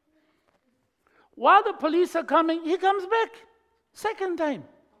 While the police are coming, he comes back. Second time.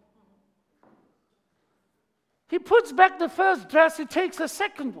 He puts back the first dress, he takes a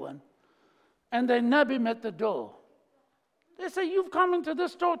second one, and they nab him at the door. They say, you've come into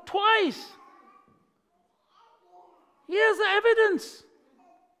this store twice. Here's the evidence.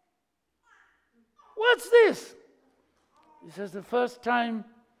 What's this? He says, the first time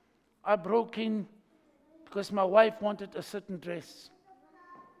I broke in because my wife wanted a certain dress.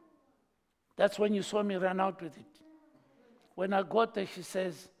 That's when you saw me run out with it. When I got there, she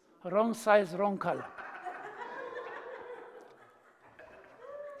says, wrong size, wrong color.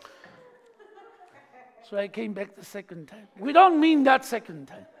 So I came back the second time. We don't mean that second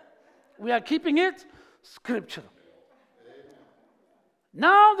time. We are keeping it scriptural.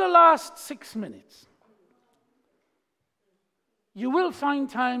 Now the last 6 minutes. You will find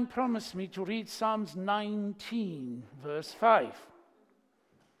time, promise me, to read Psalms 19, verse 5.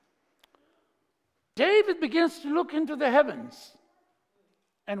 David begins to look into the heavens,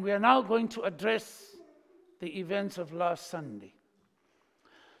 and we are now going to address the events of last Sunday.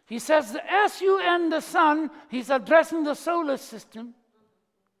 He says, the sun, the sun, he's addressing the solar system.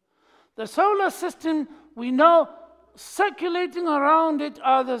 The solar system, we know, circulating around it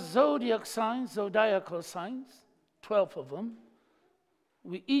are the zodiacal signs, 12 of them.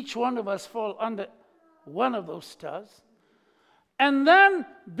 Each one of us fall under one of those stars. And then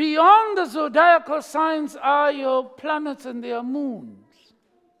beyond the zodiacal signs are your planets and their moons.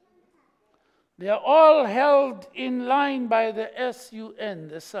 They are all held in line by the sun,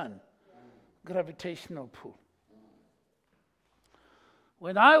 the sun, gravitational pull.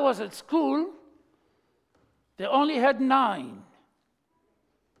 When I was at school, they only had 9.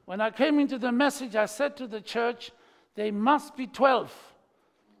 When I came into the message, I said to the church, they must be 12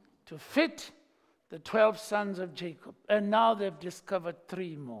 to fit the 12 sons of Jacob. And now they've discovered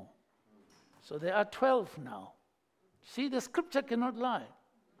 3 more. So there are 12 now. See, the scripture cannot lie.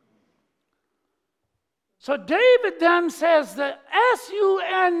 So David then says the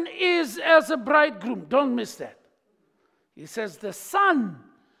sun is as a bridegroom. Don't miss that. He says the son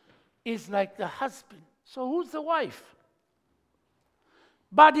is like the husband. So who's the wife?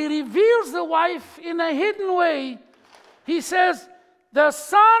 But he reveals the wife in a hidden way. He says the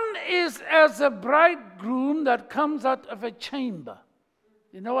son is as a bridegroom that comes out of a chamber.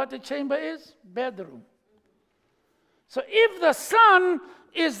 You know what a chamber is? Bedroom. So if the son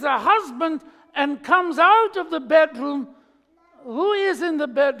is the husband and comes out of the bedroom, who is in the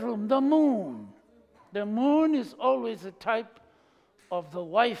bedroom? The moon. The moon is always a type of the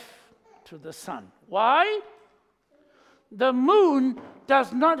wife to the sun. Why? The moon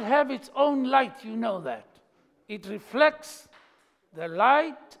does not have its own light, you know that. It reflects the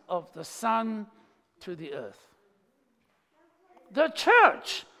light of the sun to the earth. The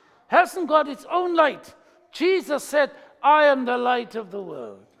church hasn't got its own light. Jesus said, I am the light of the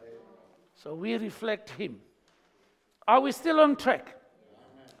world. So we reflect him. Are we still on track?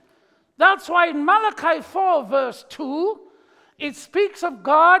 That's why in Malachi 4 verse 2, it speaks of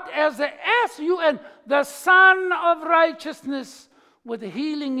God as the sun, the Son of Righteousness with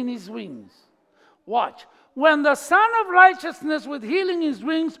healing in his wings. Watch. When the Son of Righteousness with healing in his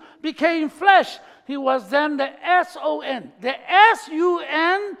wings became flesh, he was then the S-O-N. The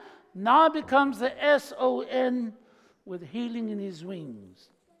S-U-N now becomes the S-O-N with healing in his wings.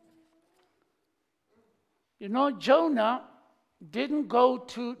 You know, Jonah didn't go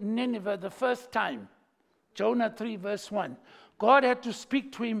to Nineveh the first time. Jonah 3 verse 1. God had to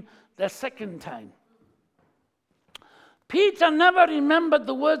speak to him the second time. Peter never remembered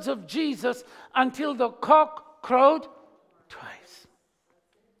the words of Jesus until the cock crowed twice.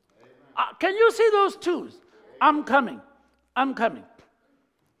 Can you see those twos? I'm coming. I'm coming.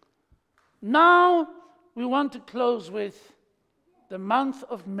 Now we want to close with the month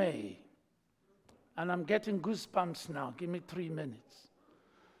of May. And I'm getting goosebumps now. Give me 3 minutes.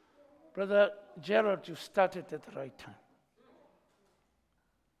 Brother Gerald, you started at the right time.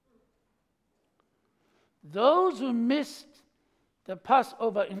 Those who missed the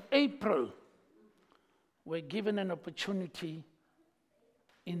Passover in April were given an opportunity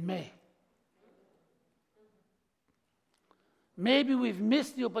in May. Maybe we've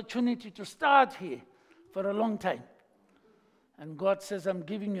missed the opportunity to start here for a long time. And God says, I'm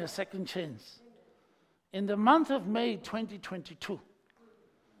giving you a second chance. In the month of May 2022,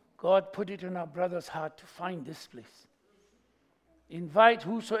 God put it in our brother's heart to find this place. Invite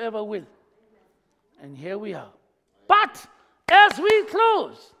whosoever will. And here we are. But as we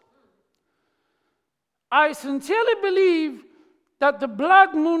close, I sincerely believe that the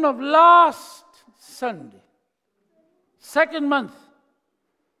blood moon of last Sunday, second month,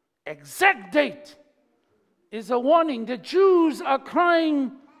 exact date is a warning. The Jews are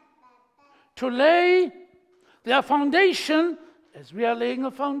crying to lay their foundation as we are laying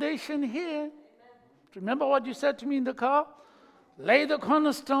a foundation here. Remember what you said to me in the car? Lay the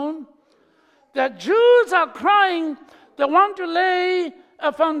cornerstone. The Jews are crying. They want to lay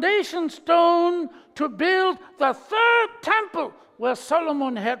a foundation stone to build the third temple where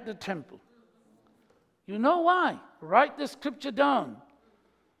Solomon had the temple. You know why? Write the scripture down.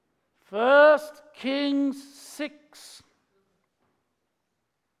 1 Kings 6.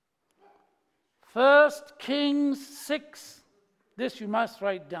 1 Kings 6. This you must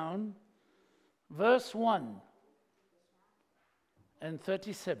write down. Verse 1 and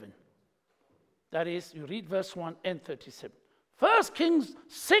 37. That is, you read verse 1 and 37. 1 Kings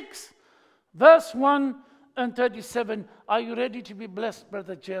 6, verse 1 and 37. Are you ready to be blessed,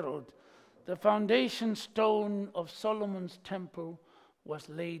 Brother Gerald? The foundation stone of Solomon's temple was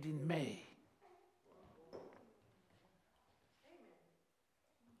laid in May.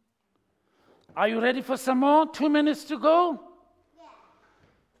 Are you ready for some more? 2 minutes to go? Yeah.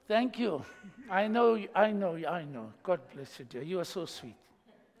 Thank you. I know. God bless you, dear. You are so sweet.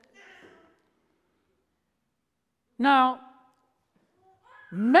 Now,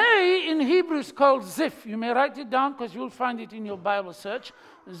 May in Hebrew is called Ziph. You may write it down because you'll find it in your Bible search.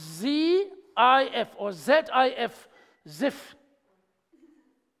 Z-I-F or Z-I-F, Ziph.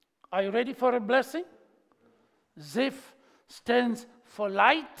 Are you ready for a blessing? Ziph stands for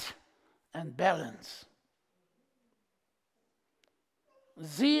light and balance.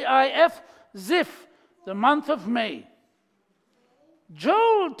 Z-I-F, Ziph, the month of May.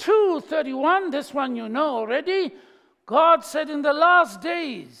 Joel 2:31, this one you know already. God said in the last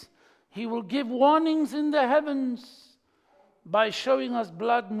days, he will give warnings in the heavens by showing us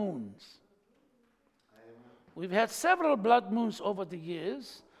blood moons. We've had several blood moons over the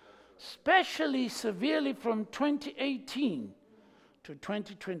years, especially severely from 2018 to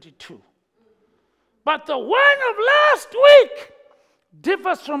 2022. But the one of last week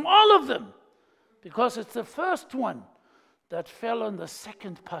differs from all of them because it's the first one that fell on the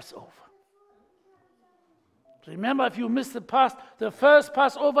second Passover. Remember, if you missed the first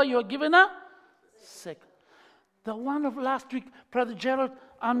Passover, you're given a second. The one of last week, Brother Gerald,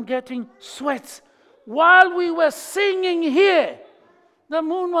 I'm getting sweats. While we were singing here, the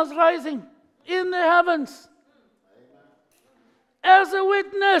moon was rising in the heavens as a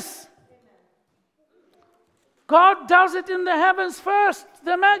witness. God does it in the heavens first,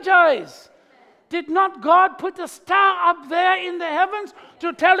 the Magi's. Did not God put a star up there in the heavens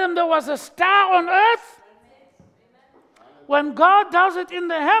to tell him there was a star on earth? When God does it in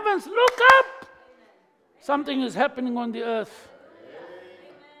the heavens, look up. Something is happening on the earth.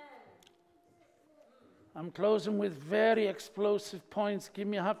 I'm closing with very explosive points. Give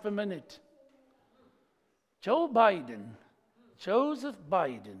me half a minute. Joseph Biden,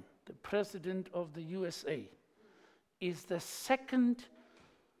 the president of the USA, is the second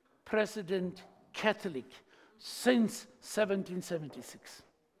president Catholic since 1776.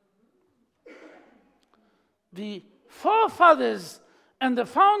 The forefathers and the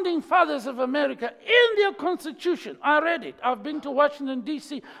founding fathers of America, in their Constitution, I read it. I've been to Washington,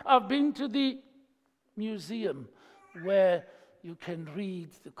 D.C. I've been to the museum where you can read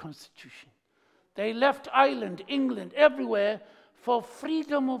the Constitution. They left Ireland, England, everywhere for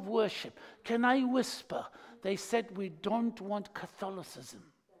freedom of worship. Can I whisper? They said, we don't want Catholicism.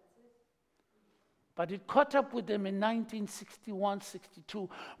 But it caught up with them in 1961-62.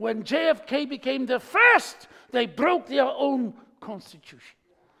 When JFK became the first, they broke their own constitution.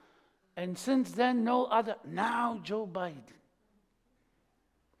 And since then, no other. Now, Joe Biden.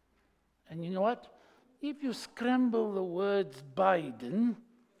 And you know what? If you scramble the words Biden,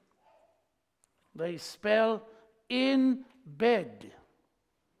 they spell in bed.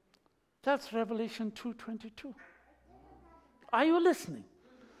 That's Revelation 2:22. Are you listening?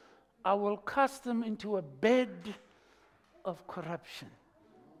 I will cast them into a bed of corruption.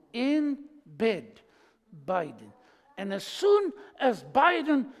 In bed, Biden. And as soon as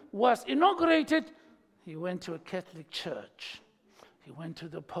Biden was inaugurated, he went to a Catholic church. He went to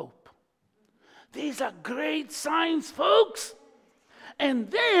the Pope. These are great signs, folks. And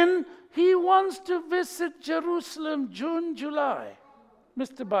then he wants to visit Jerusalem June, July.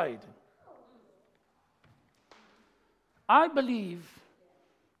 Mr. Biden. I believe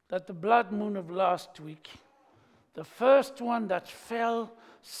that the blood moon of last week, the first one that fell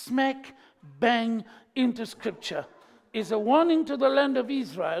smack bang into Scripture, is a warning to the land of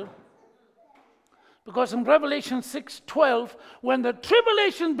Israel Because in Revelation 6:12, when the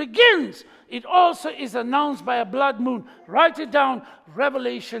tribulation begins, it also is announced by a blood moon. Write it down,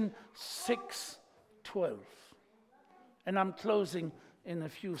 Revelation 6:12. And I'm closing in a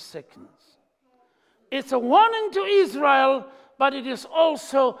few seconds. It's a warning to Israel, but it is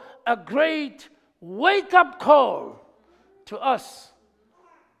also a great wake-up call to us.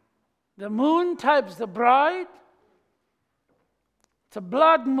 The moon types the bride. It's a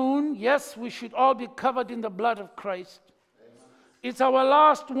blood moon. Yes, we should all be covered in the blood of Christ. Amen. It's our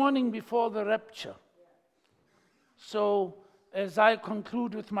last warning before the rapture. So, as I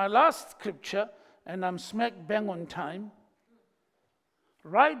conclude with my last scripture, and I'm smack bang on time,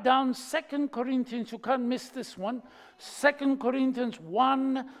 write down 2 Corinthians, you can't miss this one, 2 Corinthians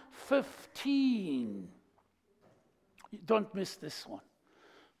 1:15. Don't miss this one.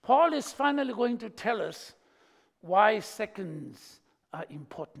 Paul is finally going to tell us why seconds are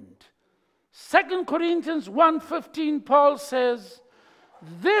important. 2 Corinthians 1:15, Paul says,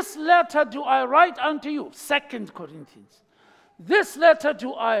 "This letter do I write unto you," 2 Corinthians, "this letter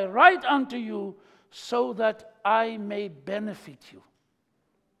do I write unto you so that I may benefit you."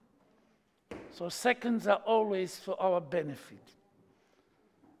 So seconds are always for our benefit.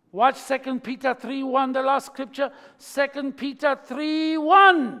 Watch 2 Peter 3:1, the last scripture. 2 Peter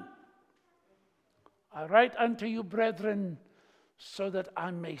 3:1. "I write unto you, brethren, so that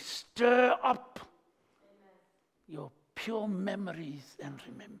I may stir up your pure memories and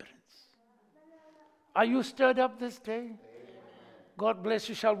remembrance." Are you stirred up this day? God bless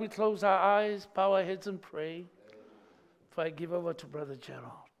you. Shall we close our eyes, bow our heads, and pray? Before I give over to Brother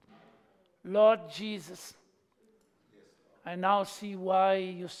Gerald. Lord Jesus, I now see why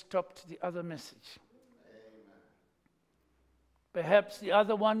you stopped the other message. Perhaps the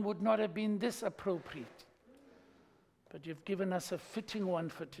other one would not have been this appropriate, but you've given us a fitting one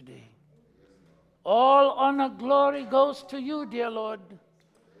for today. All honor, glory goes to you, dear Lord.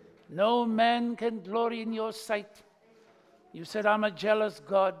 No man can glory in your sight. You said, "I'm a jealous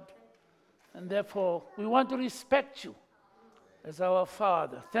God," and therefore we want to respect you as our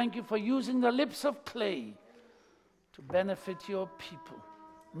Father. Thank you for using the lips of clay to benefit your people.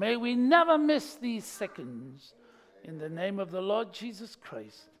 May we never miss these seconds. In the name of the Lord Jesus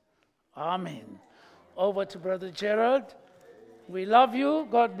Christ. Amen. Over to Brother Gerald. We love you.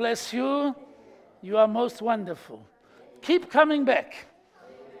 God bless you. You are most wonderful. Keep coming back.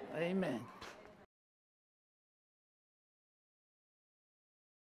 Amen.